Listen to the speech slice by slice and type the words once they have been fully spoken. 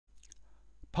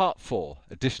Part 4,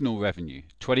 Additional Revenue,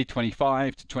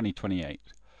 2025 to 2028.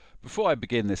 Before I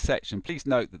begin this section, please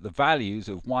note that the values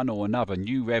of one or another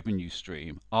new revenue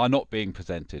stream are not being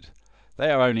presented.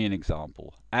 They are only an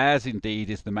example, as indeed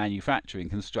is the manufacturing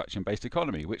construction-based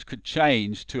economy, which could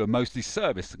change to a mostly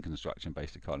service and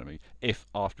construction-based economy if,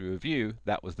 after review,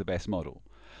 that was the best model.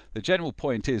 The general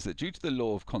point is that due to the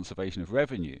law of conservation of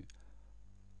revenue,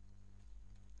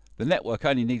 the network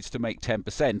only needs to make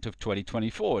 10% of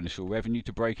 2024 initial revenue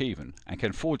to break even, and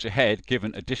can forge ahead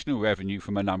given additional revenue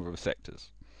from a number of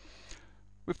sectors.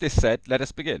 With this said, let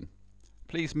us begin.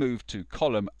 Please move to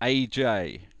column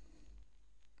AJ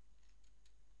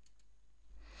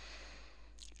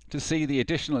to see the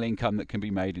additional income that can be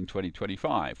made in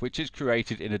 2025, which is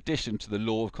created in addition to the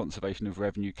law of conservation of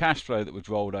revenue cash flow that was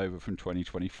rolled over from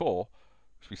 2024,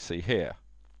 which we see here.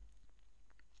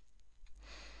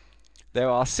 There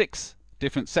are 6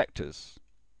 different sectors.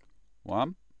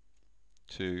 1,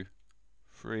 2,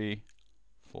 3,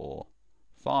 4,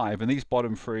 5, and these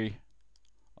bottom 3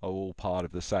 are all part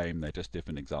of the same, they're just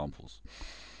different examples.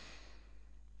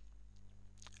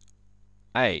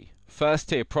 A. First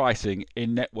tier pricing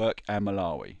in network and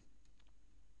Malawi.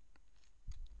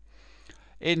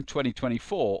 In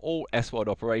 2024, all SWOD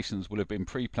operations will have been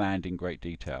pre-planned in great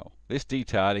detail. This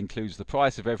detail includes the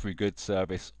price of every good,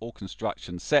 service or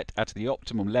construction set at the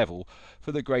optimum level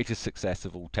for the greatest success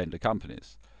of all tender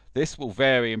companies. This will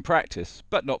vary in practice,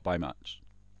 but not by much.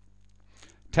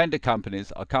 Tender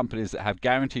companies are companies that have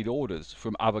guaranteed orders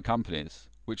from other companies,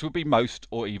 which will be most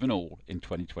or even all in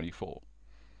 2024.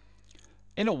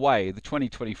 In a way, the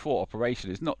 2024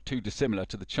 operation is not too dissimilar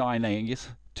to the Chinese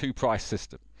two-price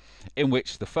system, in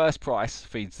which the first price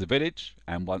feeds the village,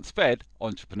 and once fed,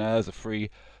 entrepreneurs are free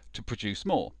to produce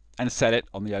more and sell it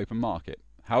on the open market.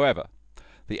 However,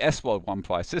 the SWOD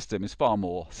one-price system is far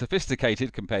more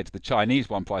sophisticated compared to the Chinese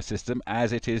one-price system,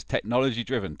 as it is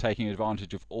technology-driven, taking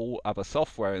advantage of all other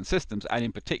software and systems, and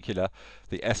in particular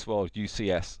the SWOD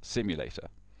UCS simulator.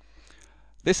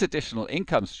 This additional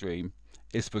income stream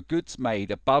is for goods made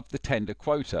above the tender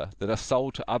quota that are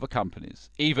sold to other companies,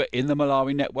 either in the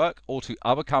Malawi network or to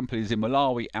other companies in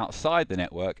Malawi outside the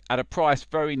network at a price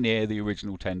very near the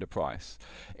original tender price.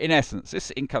 In essence,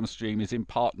 this income stream is in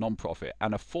part non-profit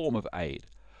and a form of aid.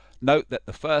 Note that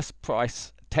the first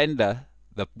price tender,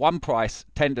 the one price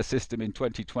tender system in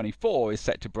 2024 is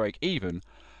set to break even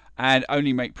and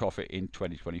only make profit in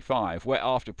 2025,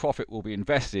 whereafter profit will be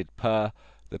invested per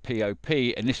the POP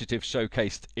initiative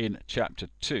showcased in Chapter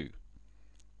 2.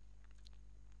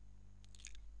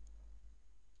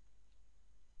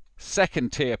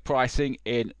 Second tier pricing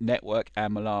in network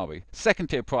and Malawi. Second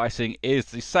tier pricing is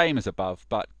the same as above,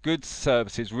 but goods,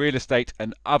 services, real estate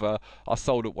and other are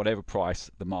sold at whatever price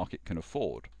the market can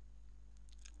afford.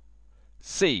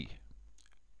 C.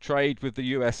 Trade with the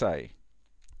USA.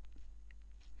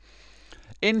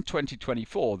 In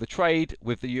 2024, the trade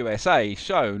with the USA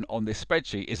shown on this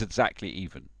spreadsheet is exactly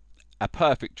even. A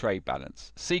perfect trade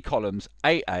balance. See columns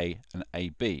AA and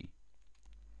AB.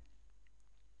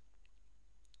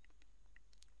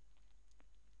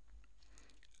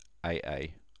 AA,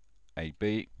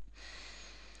 AB.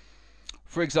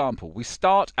 For example, we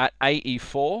start at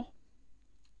AE4.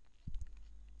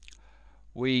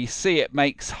 We see it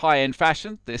makes high-end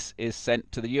fashion. This is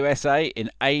sent to the USA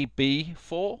in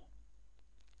AB4.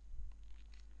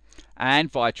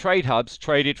 And via trade hubs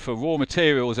traded for raw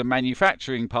materials and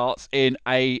manufacturing parts in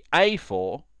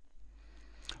AA4,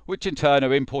 which in turn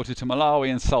are imported to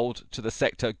Malawi and sold to the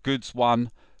sector Goods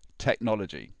 1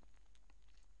 Technology.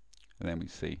 And then we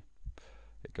see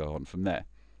it go on from there.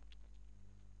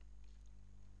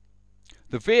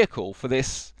 The vehicle for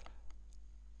this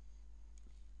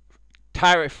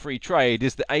tariff-free trade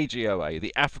is the AGOA,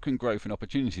 the African Growth and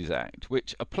Opportunities Act,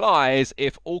 which applies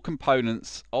if all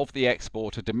components of the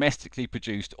export are domestically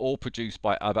produced or produced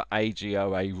by other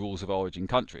AGOA rules of origin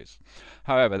countries.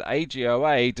 However, the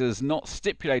AGOA does not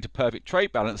stipulate a perfect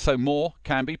trade balance, so more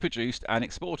can be produced and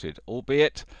exported,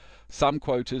 albeit some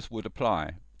quotas would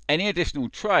apply. Any additional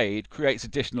trade creates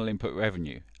additional input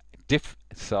revenue.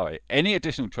 Any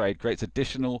additional trade creates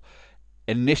additional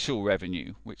initial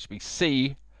revenue, which we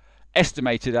see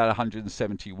estimated at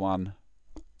 171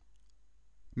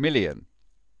 million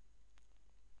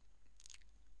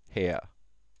here.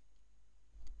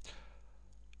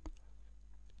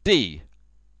 D.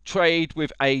 Trade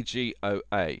with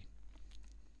AGOA.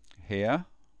 Here.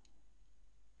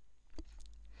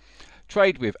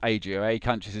 Trade with AGOA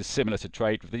countries is similar to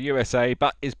trade with the USA,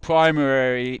 but is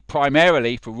primarily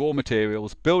for raw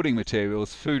materials, building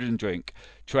materials, food and drink,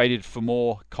 traded for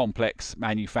more complex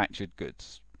manufactured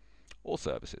goods or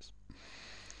services.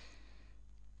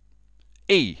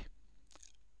 E.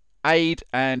 Aid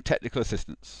and technical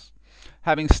assistance.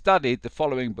 Having studied the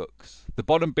following books: The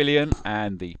Bottom Billion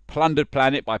and The Plundered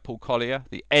Planet by Paul Collier,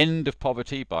 The End of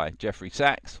Poverty by Jeffrey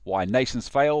Sachs, Why Nations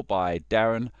Fail by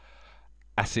Darren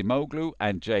Acemoglu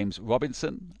and James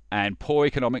Robinson, and Poor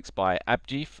Economics by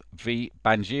Abjif V.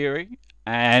 Banjiri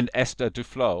and Esther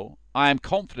Duflo, I am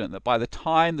confident that by the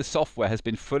time the software has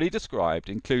been fully described,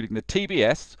 including the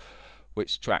TBS,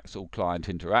 which tracks all client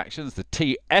interactions, the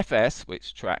TFS,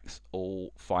 which tracks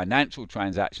all financial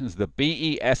transactions, the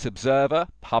BES Observer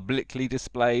publicly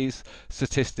displays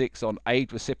statistics on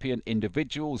aid recipient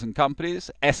individuals and companies,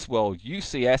 S-World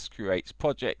UCS creates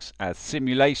projects as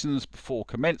simulations before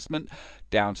commencement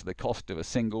down to the cost of a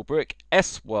single brick,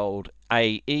 S-World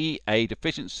AE, aid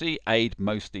efficiency, aid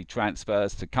mostly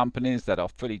transfers to companies that are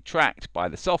fully tracked by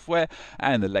the software,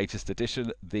 and the latest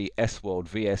edition, the S-World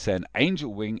VSN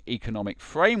Angel Wing Economic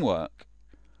Framework,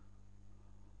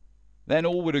 then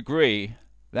all would agree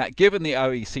that given the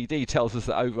OECD tells us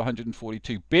that over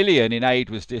 142 billion in aid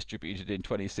was distributed in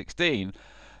 2016,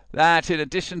 that in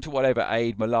addition to whatever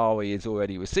aid Malawi is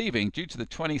already receiving, due to the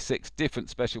 26 different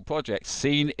special projects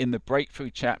seen in the breakthrough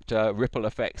chapter Ripple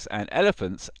Effects and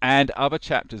Elephants and other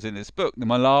chapters in this book, the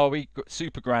Malawi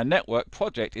Super Grand Network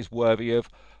project is worthy of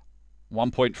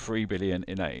 1.3 billion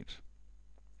in aid.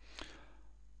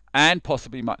 And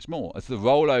possibly much more, as the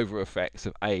rollover effects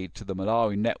of aid to the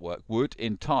Malawi network would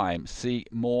in time see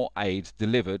more aid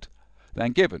delivered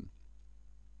than given.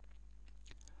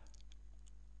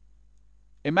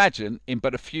 Imagine, in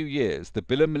but a few years, the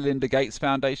Bill and Melinda Gates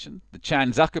Foundation, the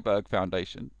Chan Zuckerberg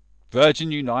Foundation,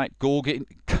 Virgin Unite, Google.org,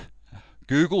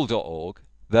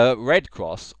 the Red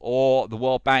Cross, or the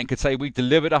World Bank could say we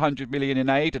delivered 100 million in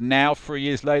aid, and now 3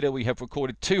 years later we have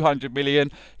recorded 200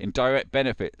 million in direct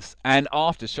benefits, and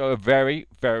after show a very,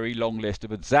 very long list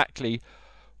of exactly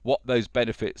what those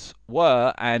benefits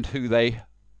were and who they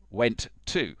went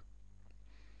to.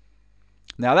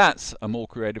 Now that's a more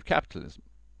creative capitalism,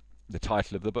 the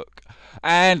title of the book.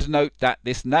 And note that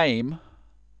this name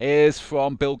is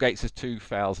from Bill Gates'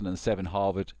 2007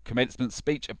 Harvard commencement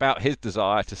speech about his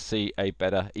desire to see a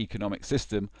better economic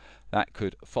system that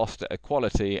could foster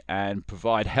equality and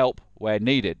provide help where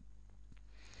needed.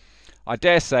 I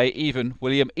dare say even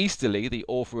William Easterly, the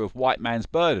author of White Man's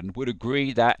Burden, would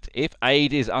agree that if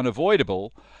aid is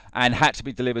unavoidable and had to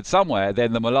be delivered somewhere,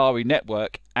 then the Malawi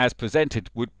network as presented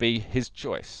would be his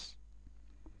choice,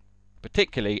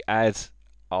 particularly as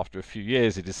after a few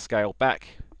years it is scaled back.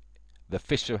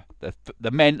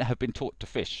 The men have been taught to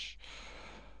fish.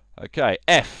 Okay,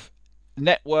 F,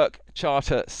 network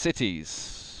charter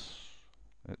cities.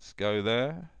 Let's go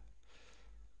there.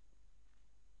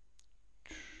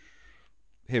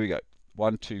 Here we go.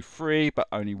 1, 2, 3, but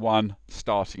only one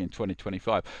starting in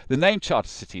 2025. The name Charter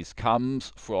Cities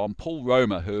comes from Paul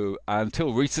Romer, who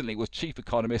until recently was chief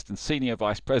economist and senior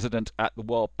vice president at the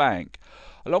World Bank.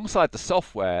 Alongside the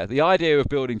software, the idea of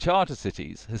building charter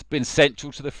cities has been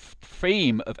central to the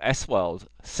theme of S-World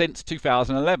since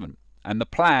 2011, and the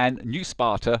plan New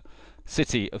Sparta,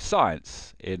 City of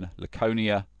Science in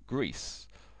Laconia, Greece.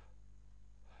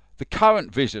 The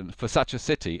current vision for such a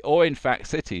city, or in fact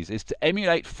cities, is to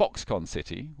emulate Foxconn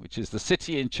City, which is the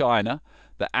city in China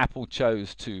that Apple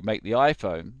chose to make the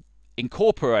iPhone,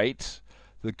 incorporate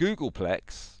the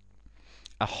Googleplex,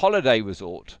 a holiday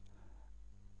resort,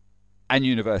 and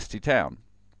university town.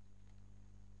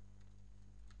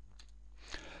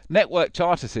 Network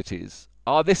charter cities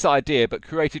are this idea but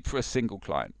created for a single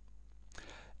client.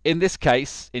 In this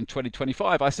case, in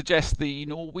 2025, I suggest the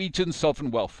Norwegian Sovereign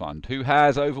Wealth Fund, who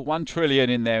has over 1 trillion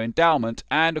in their endowment,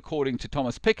 and according to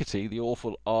Thomas Piketty, the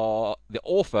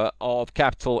author of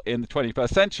Capital in the 21st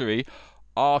Century,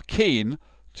 are keen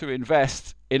to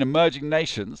invest in emerging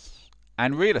nations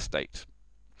and real estate.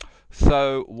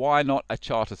 So why not a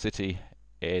charter city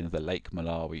in the Lake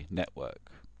Malawi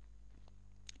network?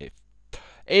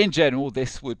 In general,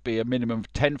 this would be a minimum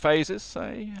of 10 phases,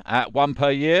 say, at 1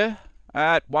 per year,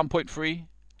 at 1.3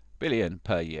 billion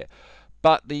per year.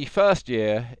 But the first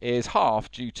year is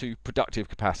half due to productive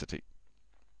capacity.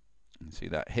 You can see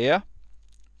that here.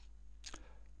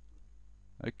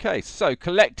 Okay, so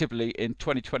collectively in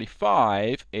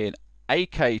 2025, in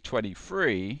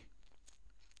AK23,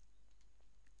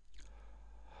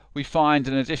 we find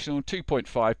an additional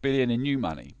 2.5 billion in new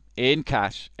money in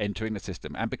cash entering the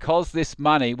system. And because this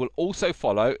money will also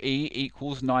follow E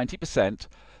equals 90%,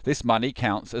 this money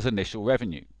counts as initial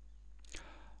revenue.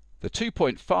 The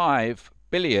 2.5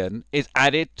 billion is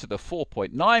added to the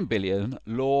 4.9 billion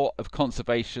Law of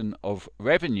Conservation of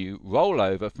Revenue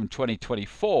rollover from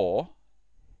 2024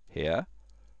 here,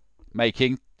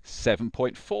 making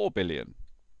 7.4 billion.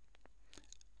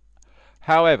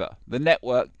 However, the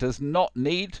network does not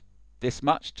need this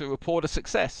much to report a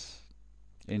success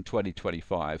in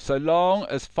 2025. So long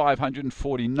as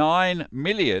 549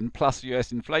 million plus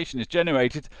US inflation is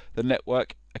generated, the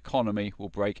network economy will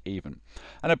break even.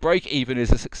 And a break even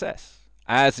is a success,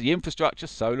 as the infrastructure,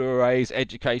 solar arrays,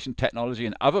 education, technology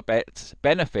and other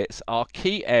benefits are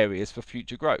key areas for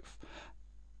future growth.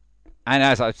 And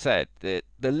as I've said, the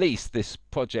least this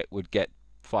project would get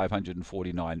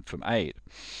 549 from aid.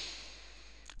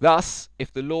 Thus,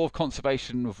 if the law of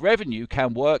conservation of revenue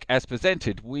can work as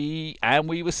presented, we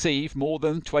receive more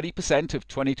than 20% of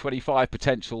 2025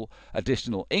 potential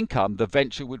additional income, the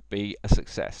venture would be a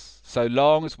success, so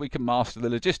long as we can master the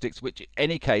logistics, which in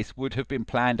any case would have been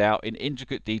planned out in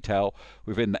intricate detail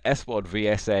within the SWOD,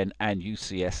 VSN and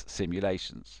UCS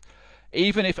simulations.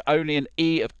 Even if only an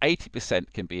E of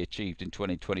 80% can be achieved in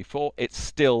 2024, it's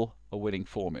still a winning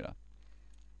formula.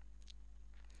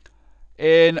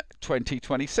 In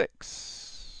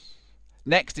 2026.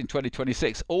 Next, in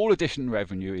 2026, all addition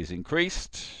revenue is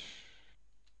increased.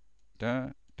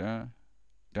 And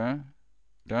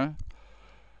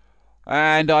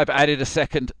I've added a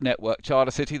second network charter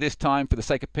city. This time, for the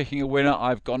sake of picking a winner,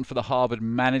 I've gone for the Harvard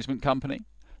Management Company.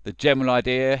 The general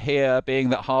idea here being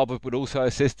that Harvard would also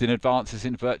assist in advances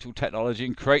in virtual technology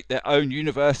and create their own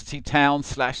university town /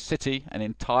 city, an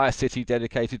entire city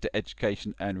dedicated to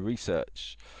education and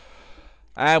research.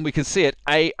 And we can see at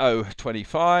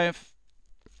AO25,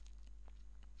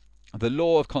 the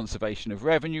law of conservation of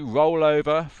revenue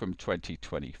rollover from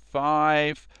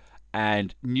 2025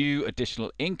 and new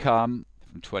additional income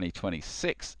from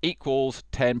 2026 equals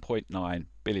 10.9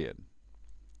 billion.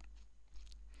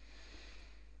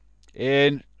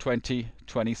 In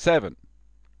 2027.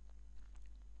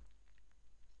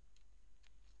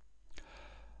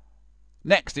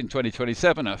 Next, in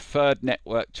 2027, a third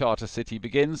network charter city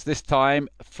begins, this time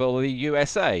for the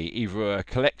USA, either a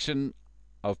collection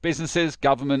of businesses,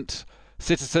 government,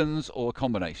 citizens, or a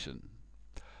combination.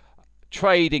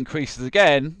 Trade increases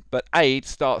again, but aid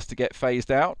starts to get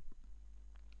phased out.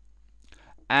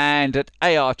 And at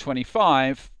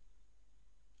AR25,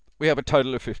 we have a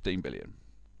total of 15 billion.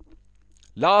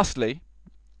 Lastly,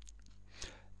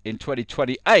 in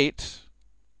 2028,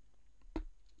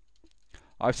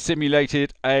 I've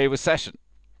simulated a recession.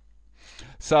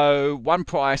 So one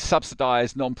price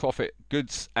subsidized non-profit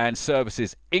goods and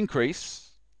services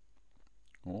increase,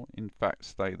 or in fact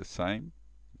stay the same.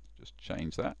 Just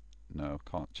change that. No,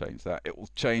 can't change that. It will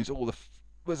change all the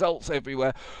results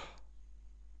everywhere.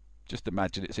 Just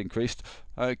imagine it's increased.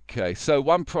 Okay, so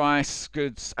one price,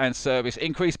 goods and service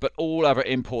increase, but all other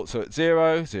imports are at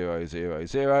 0, 0, 0,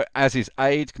 0, as is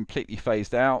aid, completely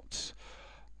phased out.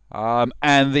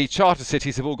 And the charter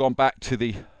cities have all gone back to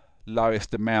the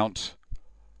lowest amount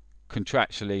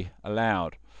contractually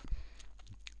allowed,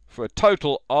 for a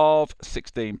total of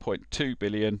 16.2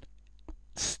 billion,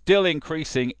 still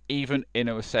increasing even in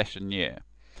a recession year.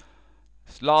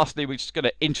 Lastly, we're just going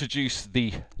to introduce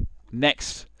the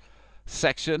next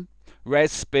section,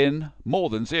 res spin more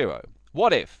than 0.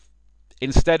 What if,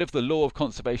 instead of the law of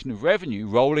conservation of revenue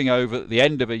rolling over at the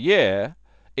end of a year,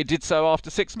 it did so after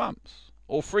 6 months,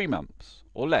 or 3 months,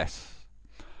 or less?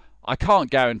 I can't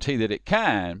guarantee that it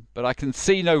can, but I can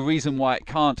see no reason why it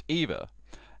can't either.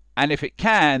 And if it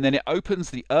can, then it opens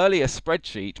the earlier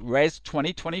spreadsheet, res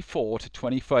 2024 to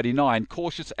 2039,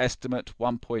 cautious estimate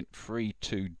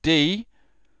 1.32D,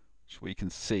 which we can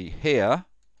see here,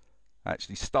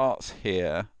 actually starts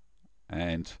here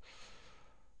and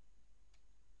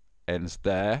ends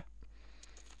there,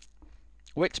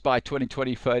 which by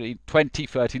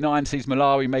 2039 sees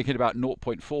Malawi making about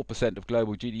 0.4% of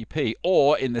global GDP,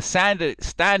 or in the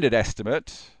standard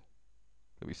estimate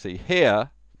that we see here,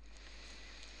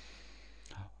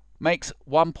 makes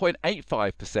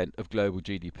 1.85% of global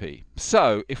GDP.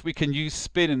 So if we can use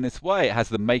spin in this way, it has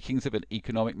the makings of an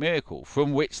economic miracle,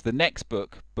 from which the next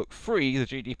book, book 3, the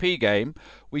GDP game,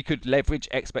 we could leverage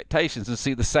expectations and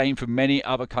see the same from many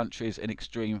other countries in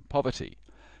extreme poverty,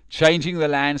 changing the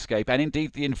landscape and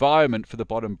indeed the environment for the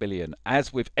bottom billion.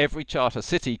 As with every charter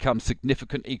city comes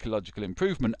significant ecological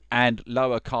improvement and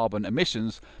lower carbon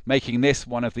emissions, making this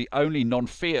one of the only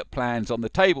non-fiat plans on the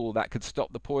table that could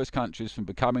stop the poorest countries from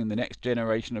becoming the next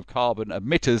generation of carbon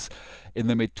emitters in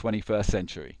the mid-21st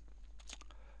century.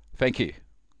 Thank you.